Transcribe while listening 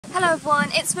Hello everyone,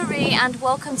 it's Marie and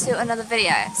welcome to another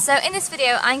video. So in this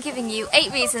video I'm giving you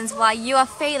 8 reasons why you are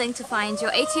failing to find your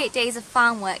 88 days of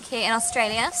farm work here in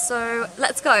Australia. So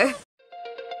let's go.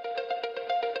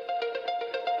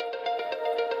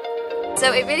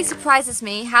 So it really surprises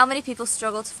me how many people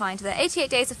struggle to find their 88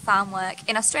 days of farm work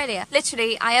in Australia.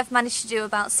 Literally, I have managed to do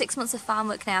about 6 months of farm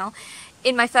work now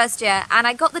in my first year, and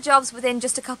I got the jobs within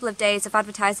just a couple of days of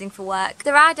advertising for work.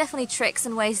 There are definitely tricks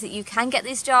and ways that you can get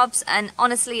these jobs, and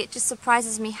honestly it just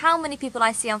surprises me how many people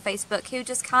I see on Facebook who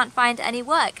just can't find any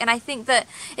work. And I think that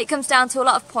it comes down to a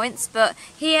lot of points, but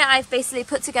here I've basically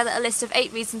put together a list of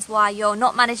 8 reasons why you're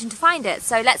not managing to find it.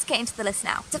 So let's get into the list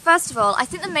now. So first of all, I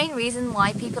think the main reason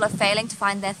why people are failing to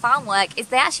find their farm work is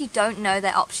they actually don't know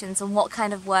their options and what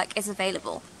kind of work is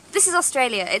available. This is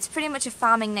Australia, it's pretty much a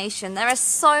farming nation. There are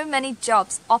so many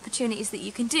jobs, opportunities that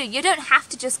you can do. You don't have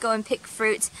to just go and pick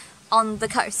fruit on the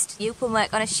coast. You can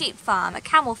work on a sheep farm, a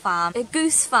camel farm, a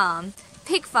goose farm,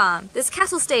 pig farm. There's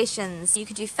cattle stations. You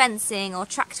could do fencing or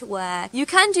tractor work. You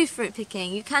can do fruit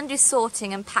picking, you can do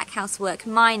sorting and pack house work,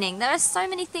 mining. There are so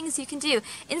many things you can do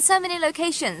in so many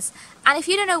locations. And if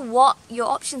you don't know what your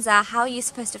options are, how are you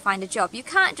supposed to find a job? You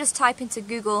can't just type into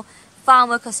Google Farm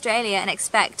Work Australia and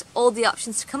expect all the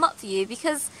options to come up for you,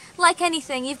 because like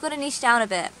anything you've got to niche down a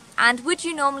bit. And would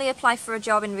you normally apply for a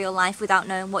job in real life without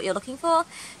knowing what you're looking for?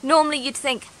 Normally you'd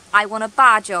think, I want a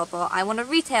bar job or I want a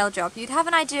retail job. You'd have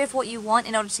an idea of what you want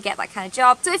in order to get that kind of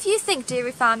job. So if you think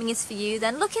dairy farming is for you,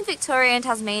 then look in Victoria and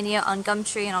Tasmania on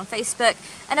Gumtree and on Facebook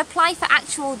and apply for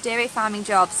actual dairy farming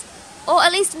jobs. Or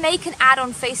at least make an ad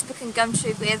on Facebook and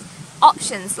Gumtree with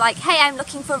options like, hey, I'm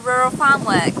looking for rural farm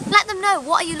work. Let them know,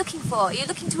 what are you looking for? Are you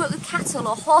looking to work with cattle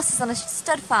or horses on a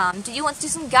stud farm? Do you want to do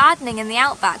some gardening in the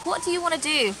outback? What do you want to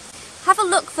do? Have a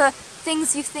look for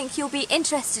things you think you'll be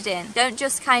interested in. Don't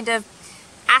just kind of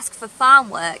ask for farm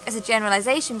work as a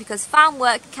generalization, because farm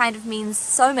work kind of means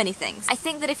so many things. I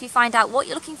think that if you find out what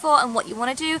you're looking for and what you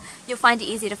want to do, you'll find it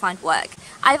easier to find work.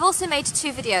 I've also made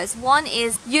 2 videos. One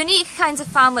is unique kinds of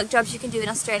farm work jobs you can do in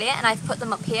Australia, and I've put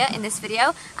them up here in this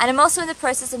video. And I'm also in the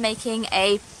process of making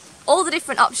all the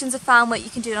different options of farm work you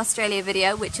can do in Australia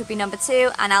video, which will be number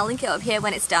 2, and I'll link it up here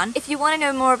when it's done. If you want to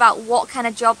know more about what kind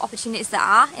of job opportunities there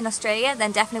are in Australia,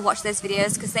 then definitely watch those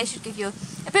videos, because they should give you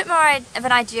a bit more of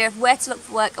an idea of where to look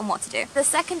for work and what to do. The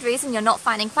second reason you're not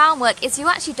finding farm work is you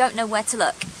actually don't know where to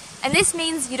look. And this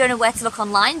means you don't know where to look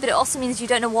online, but it also means you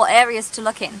don't know what areas to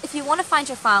look in. If you want to find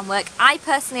your farm work, I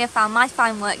personally have found my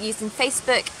farm work using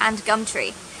Facebook and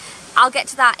Gumtree. I'll get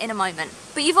to that in a moment.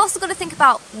 But you've also got to think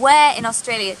about where in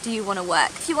Australia do you want to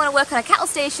work. If you want to work on a cattle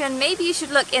station, maybe you should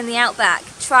look in the outback.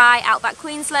 Try outback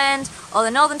Queensland or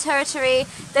the Northern Territory,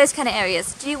 those kind of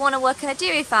areas. Do you want to work on a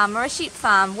dairy farm or a sheep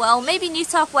farm? Well, maybe New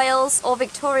South Wales or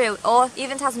Victoria or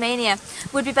even Tasmania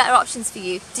would be better options for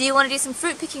you. Do you want to do some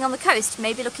fruit picking on the coast?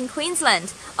 Maybe look in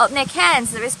Queensland. Up near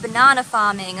Cairns there is banana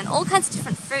farming and all kinds of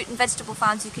different fruit and vegetable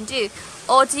farms you can do.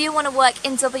 Or do you want to work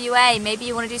in WA? Maybe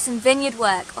you want to do some vineyard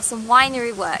work or some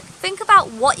winery work. Think about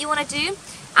what you want to do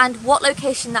and what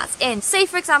location that's in. Say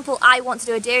for example I want to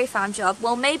do a dairy farm job,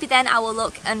 well maybe then I will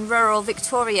look in rural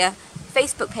Victoria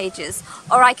Facebook pages,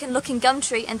 or I can look in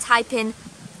Gumtree and type in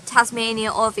Tasmania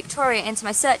or Victoria into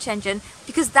my search engine,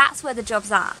 because that's where the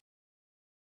jobs are.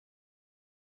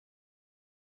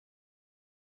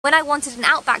 When I wanted an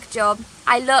outback job,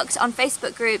 I looked on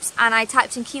Facebook groups and I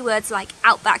typed in keywords like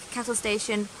outback, cattle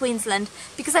station, Queensland,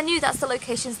 because I knew that's the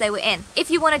locations they were in. If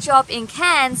you want a job in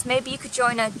Cairns, maybe you could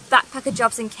join a Backpacker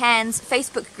Jobs in Cairns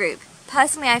Facebook group.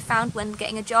 Personally, I found when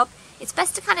getting a job, it's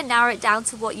best to kind of narrow it down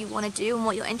to what you want to do and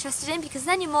what you're interested in, because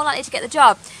then you're more likely to get the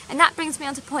job. And that brings me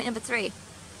on to point number 3.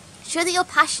 Show that you're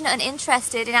passionate and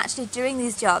interested in actually doing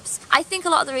these jobs. I think a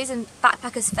lot of the reason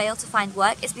backpackers fail to find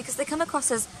work is because they come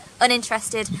across as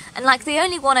uninterested and like they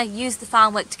only want to use the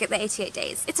farm work to get their 88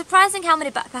 days. It's surprising how many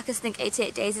backpackers think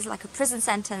 88 days is like a prison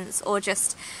sentence or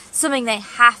just something they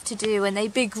have to do, and they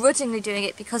begrudgingly doing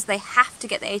it because they have to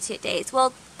get the 88 days.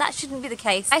 Well, that shouldn't be the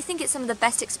case. I think it's some of the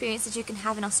best experiences you can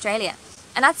have in Australia.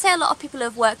 And I'd say a lot of people who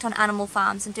have worked on animal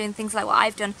farms and doing things like what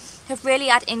I've done have really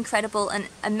had incredible and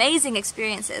amazing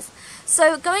experiences.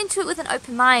 So go into it with an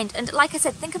open mind, and like I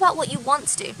said, think about what you want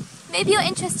to do. Maybe you're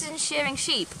interested in shearing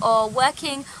sheep or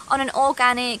working on an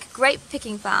organic grape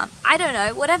picking farm. I don't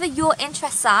know, whatever your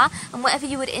interests are and whatever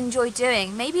you would enjoy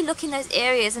doing, maybe look in those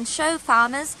areas and show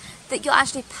farmers that you're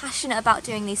actually passionate about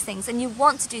doing these things and you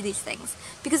want to do these things.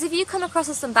 Because if you come across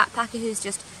as some backpacker who's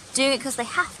just doing it because they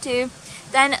have to,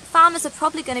 then farmers are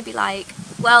probably going to be like,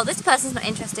 well, this person's not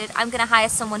interested, I'm going to hire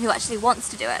someone who actually wants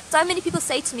to do it. So many people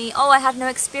say to me, oh, I have no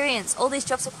experience, all these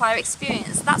jobs require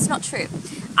experience. That's not true.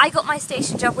 I got my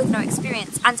station job with no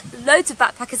experience, and loads of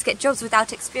backpackers get jobs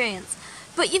without experience.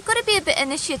 But you've got to be a bit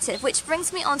initiative, which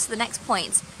brings me on to the next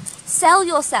point. Sell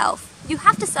yourself. You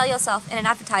have to sell yourself in an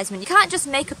advertisement. You can't just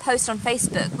make a post on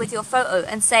Facebook with your photo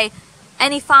and say,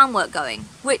 any farm work going,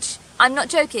 which, I'm not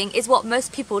joking, is what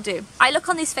most people do. I look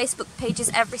on these Facebook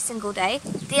pages every single day.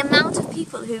 The amount of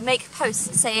people who make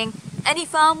posts saying, any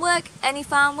farm work,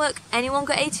 anyone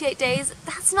got 88 days,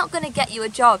 that's not going to get you a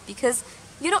job because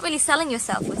you're not really selling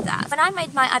yourself with that. When I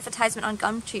made my advertisement on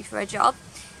Gumtree for a job,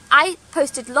 I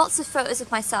posted lots of photos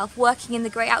of myself working in the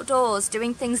great outdoors,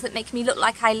 doing things that make me look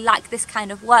like I like this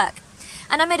kind of work.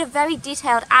 And I made a very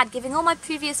detailed ad giving all my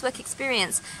previous work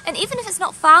experience. And even if it's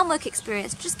not farm work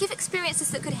experience, just give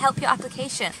experiences that could help your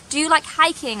application. Do you like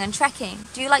hiking and trekking?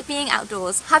 Do you like being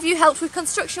outdoors? Have you helped with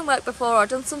construction work before, or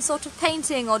done some sort of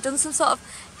painting, or done some sort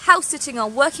of house sitting or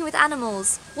working with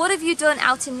animals? What have you done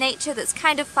out in nature that's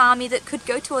kind of farmy that could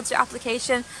go towards your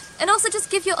application? And also just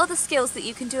give your other skills that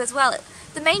you can do as well.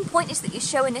 The main point is that you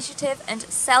show initiative and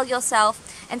sell yourself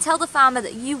and tell the farmer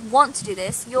that you want to do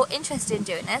this, you're interested in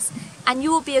doing this, and you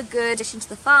will be a good addition to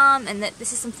the farm, and that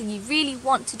this is something you really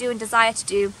want to do and desire to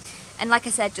do. And like I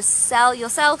said, just sell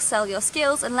yourself, sell your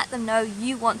skills, and let them know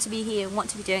you want to be here and want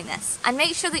to be doing this. And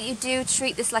make sure that you do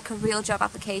treat this like a real job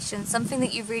application, something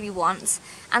that you really want,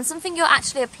 and something you're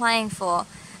actually applying for.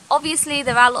 Obviously,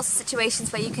 there are lots of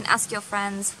situations where you can ask your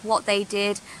friends what they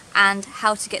did and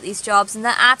how to get these jobs, and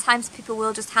there are times people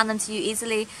will just hand them to you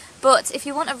easily. But if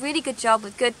you want a really good job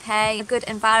with good pay, a good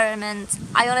environment,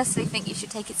 I honestly think you should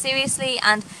take it seriously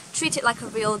and treat it like a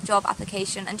real job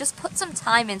application and just put some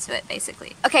time into it,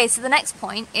 basically. Okay, so the next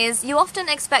point is you often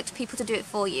expect people to do it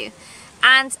for you.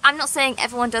 And I'm not saying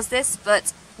everyone does this,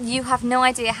 but you have no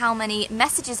idea how many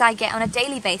messages I get on a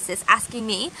daily basis asking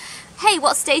me, hey,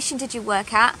 what station did you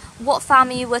work at? What farm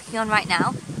are you working on right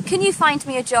now? Can you find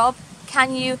me a job?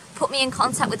 Can you put me in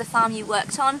contact with the farm you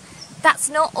worked on? That's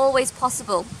not always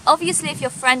possible. Obviously, if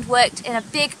your friend worked in a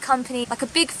big company, like a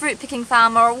big fruit picking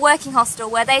farm or a working hostel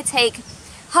where they take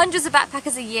hundreds of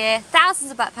backpackers a year, thousands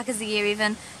of backpackers a year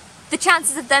even, the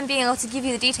chances of them being able to give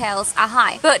you the details are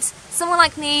high. But someone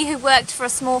like me who worked for a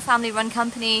small family-run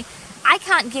company, I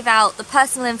can't give out the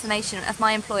personal information of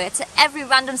my employer to every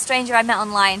random stranger I met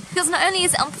online, because not only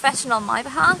is it unprofessional on my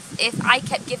behalf, if I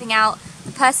kept giving out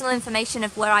the personal information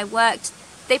of where I worked,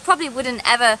 they probably wouldn't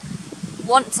ever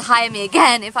want to hire me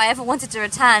again if I ever wanted to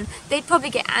return. They'd probably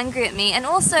get angry at me, and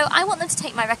also I want them to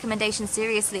take my recommendation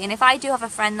seriously, and if I do have a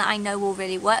friend that I know will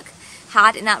really work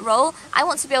hard in that role, I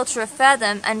want to be able to refer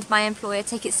them and my employer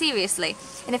take it seriously.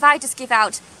 And if I just give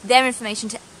out their information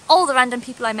to all the random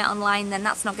people I met online, then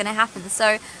that's not going to happen.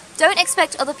 So don't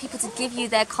expect other people to give you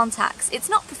their contacts. It's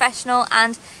not professional,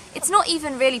 and it's not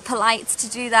even really polite to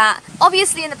do that.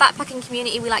 Obviously in the backpacking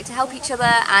community we like to help each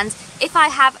other, and if I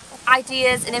have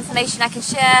ideas and information I can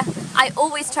share, I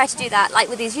always try to do that, like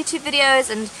with these YouTube videos,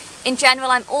 and in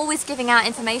general I'm always giving out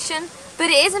information. But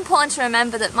it is important to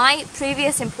remember that my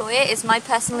previous employer is my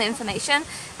personal information,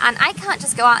 and I can't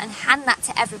just go out and hand that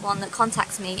to everyone that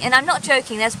contacts me. And I'm not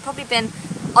joking, there's probably been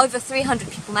over 300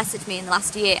 people message me in the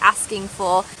last year asking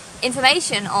for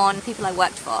information on people I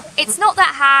worked for. It's not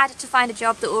that hard to find a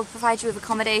job that will provide you with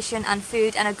accommodation and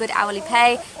food and a good hourly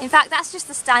pay. In fact, that's just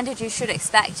the standard you should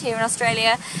expect here in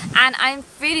Australia, and I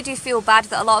really do feel bad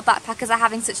that a lot of backpackers are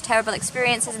having such terrible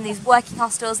experiences in these working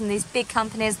hostels and these big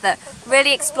companies that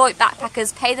really exploit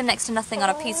backpackers, pay them next to nothing on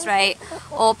a piece rate,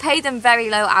 or pay them very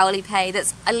low hourly pay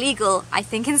that's illegal, I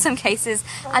think, in some cases,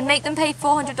 and make them pay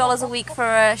 $400 a week for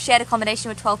a shared accommodation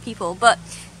with 12 people. But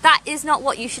that is not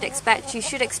what you should expect. You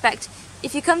should expect,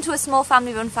 if you come to a small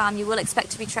family-run farm, you will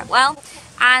expect to be treated well.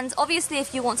 And obviously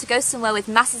if you want to go somewhere with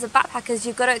masses of backpackers,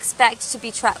 you've got to expect to be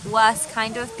treated worse,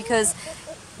 kind of, because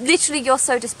literally you're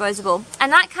so disposable.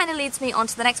 And that kind of leads me on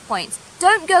to the next point.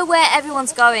 Don't go where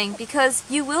everyone's going, because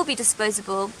you will be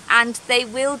disposable and they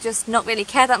will just not really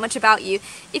care that much about you.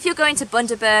 If you're going to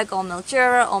Bundaberg or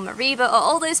Mildura or Mariba or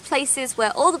all those places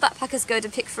where all the backpackers go to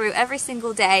pick fruit every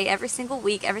single day, every single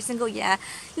week, every single year,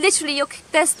 literally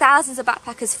there's thousands of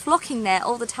backpackers flocking there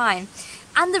all the time.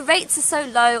 And the rates are so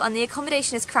low and the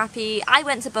accommodation is crappy. I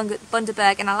went to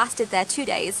Bundaberg and I lasted there 2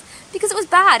 days because it was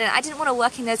bad and I didn't want to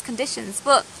work in those conditions.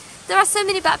 But there are so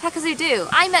many backpackers who do.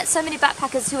 I met so many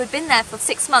backpackers who had been there for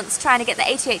 6 months trying to get the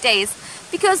 88 days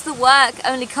because the work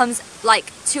only comes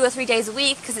like 2 or 3 days a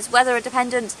week because it's weather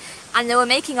dependent, and they were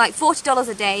making like $40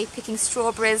 a day picking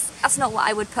strawberries. That's not what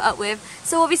I would put up with.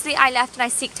 So obviously I left and I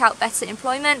seeked out better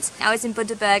employment. I was in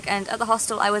Bundaberg, and at the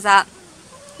hostel I was at,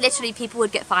 literally people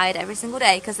would get fired every single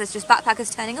day because there's just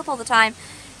backpackers turning up all the time.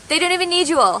 they don't even need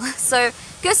you all. So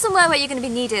go somewhere where you're going to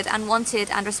be needed and wanted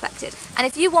and respected. And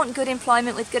if you want good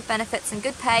employment with good benefits and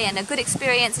good pay and a good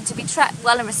experience and to be treated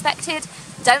well and respected,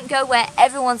 don't go where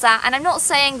everyone's at. And I'm not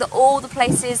saying that all the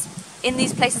places in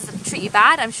these places that treat you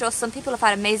bad. I'm sure some people have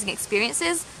had amazing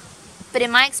experiences. But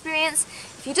in my experience,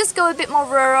 if you just go a bit more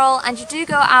rural and you do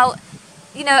go out,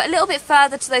 you know, a little bit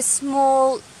further to those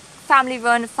small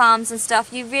family-run farms and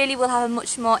stuff, you really will have a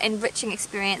much more enriching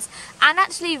experience and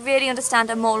actually really understand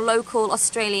a more local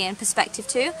Australian perspective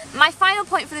too. My final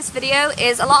point for this video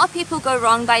is a lot of people go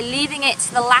wrong by leaving it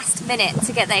to the last minute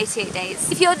to get the 88 days.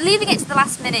 If you're leaving it to the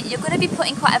last minute, you're going to be put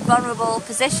in quite a vulnerable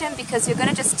position because you're going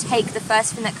to just take the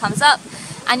first thing that comes up.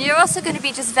 And you're also going to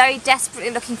be just very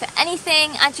desperately looking for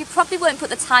anything, and you probably won't put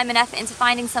the time and effort into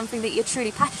finding something that you're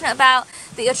truly passionate about,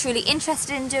 that you're truly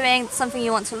interested in doing, something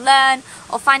you want to learn,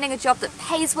 or finding a job that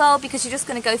pays well, because you're just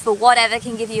going to go for whatever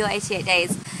can give you your 88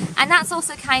 days. And that's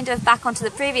also kind of back onto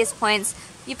the previous points.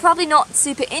 You're probably not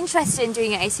super interested in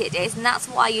doing your 88 days, and that's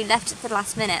why you left it to the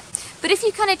last minute. But if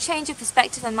you kind of change your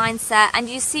perspective and mindset and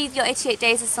you see your 88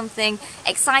 days as something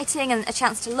exciting and a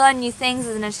chance to learn new things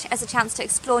and as a chance to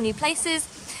explore new places,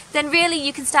 then really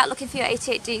you can start looking for your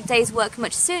 88 days work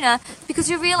much sooner, because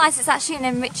you realise it's actually an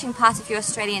enriching part of your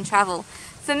Australian travel.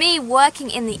 For me, working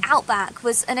in the outback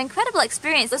was an incredible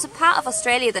experience. There's a part of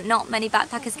Australia that not many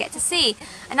backpackers get to see,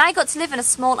 and I got to live in a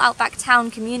small outback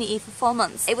town community for 4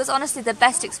 months. It was honestly the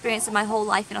best experience of my whole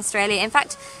life in Australia. In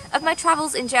fact, of my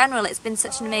travels in general, it's been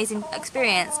such an amazing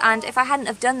experience, and if I hadn't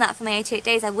have done that for my 88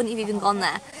 days, I wouldn't have even gone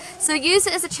there. So use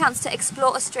it as a chance to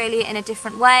explore Australia in a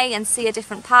different way and see a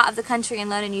different part of the country and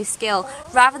learn a new skill,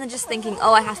 rather than just thinking,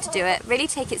 oh, I have to do it. Really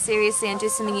take it seriously and do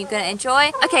something you're going to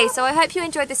enjoy. Okay, so I hope you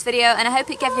enjoyed this video, and I hope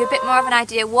it gave you a bit more of an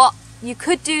idea what you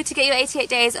could do to get your 88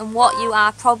 days and what you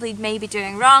are probably maybe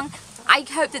doing wrong. I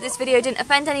hope that this video didn't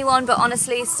offend anyone, but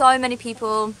honestly, so many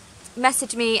people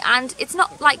message me, and it's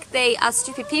not like they are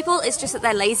stupid people, it's just that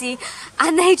they're lazy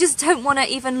and they just don't want to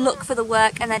even look for the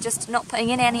work, and they're just not putting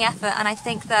in any effort. And I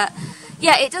think that,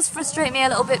 yeah, it does frustrate me a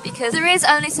little bit, because there is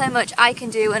only so much I can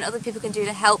do and other people can do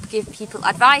to help give people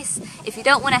advice. If you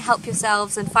don't want to help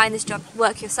yourselves and find this job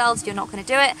work yourselves, you're not going to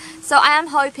do it. So I am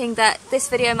hoping that this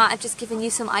video might have just given you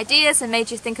some ideas and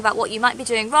made you think about what you might be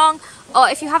doing wrong, or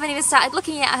if you haven't even started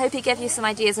looking yet, I hope it gave you some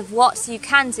ideas of what you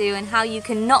can do and how you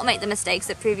can not make the mistakes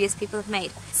that previous people have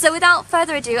made. So without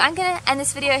further ado, I'm going to end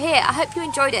this video here. I hope you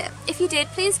enjoyed it. If you did,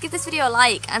 please give this video a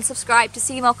like and subscribe to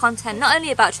see more content, not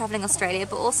only about travelling Australia,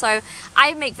 but also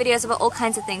I make videos about all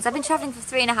kinds of things. I've been travelling for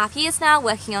 3.5 years now,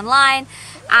 working online,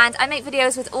 and I make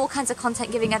videos with all kinds of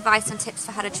content giving advice and tips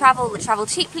for how to travel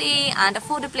cheaply and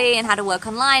affordably, and how to work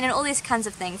online and all these kinds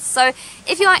of things. So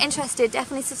if you are interested,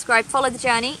 definitely subscribe, follow the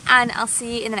journey, and I'll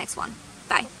see you in the next one.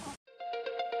 Bye.